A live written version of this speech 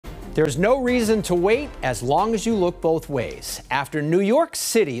There's no reason to wait as long as you look both ways. After New York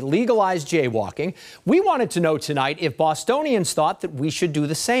City legalized jaywalking, we wanted to know tonight if Bostonians thought that we should do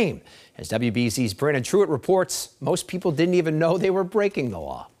the same. As WBZ's Brandon Truitt reports, most people didn't even know they were breaking the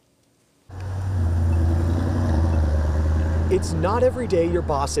law. It's not every day your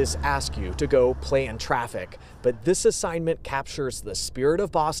bosses ask you to go play in traffic, but this assignment captures the spirit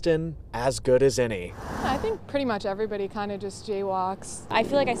of Boston as good as any. I think pretty much everybody kind of just jaywalks. I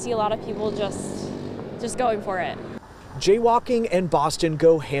feel like I see a lot of people just going for it. Jaywalking and Boston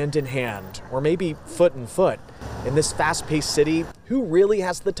go hand in hand, or maybe foot in foot. In this fast-paced city, who really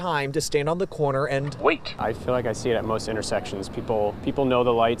has the time to stand on the corner and wait? I feel like I see it at most intersections. People know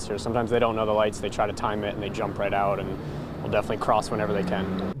the lights, or sometimes they don't know the lights. They try to time it and they jump right out and will definitely cross whenever they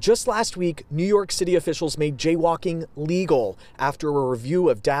can. Just last week, New York City officials made jaywalking legal after a review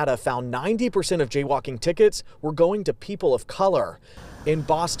of data found 90% of jaywalking tickets were going to people of color. In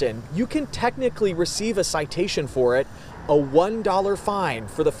Boston, you can technically receive a citation for it, a $1 fine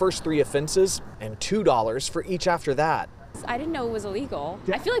for the first 3 offenses, and $2 for each after that. I didn't know it was illegal.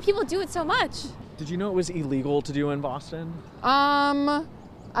 Yeah. I feel like people do it so much. Did you know it was illegal to do in Boston?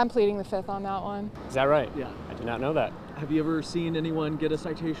 I'm pleading the fifth on that one. Is that right? Yeah. I did not know that. Have you ever seen anyone get a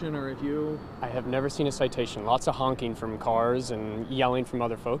citation, or have you? I have never seen a citation. Lots of honking from cars and yelling from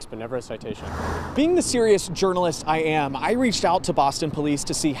other folks, but never a citation. Being the serious journalist I am, I reached out to Boston police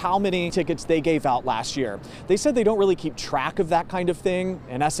to see how many tickets they gave out last year. They said they don't really keep track of that kind of thing.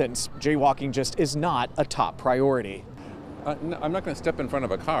 In essence, jaywalking just is not a top priority. No, I'm not going to step in front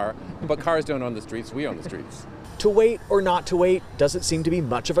of a car, but cars don't own the streets, we own the streets. To wait or not to wait doesn't seem to be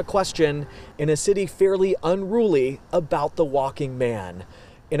much of a question in a city fairly unruly about the walking man.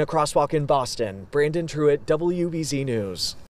 In a crosswalk in Boston, Brandon Truitt, WBZ News.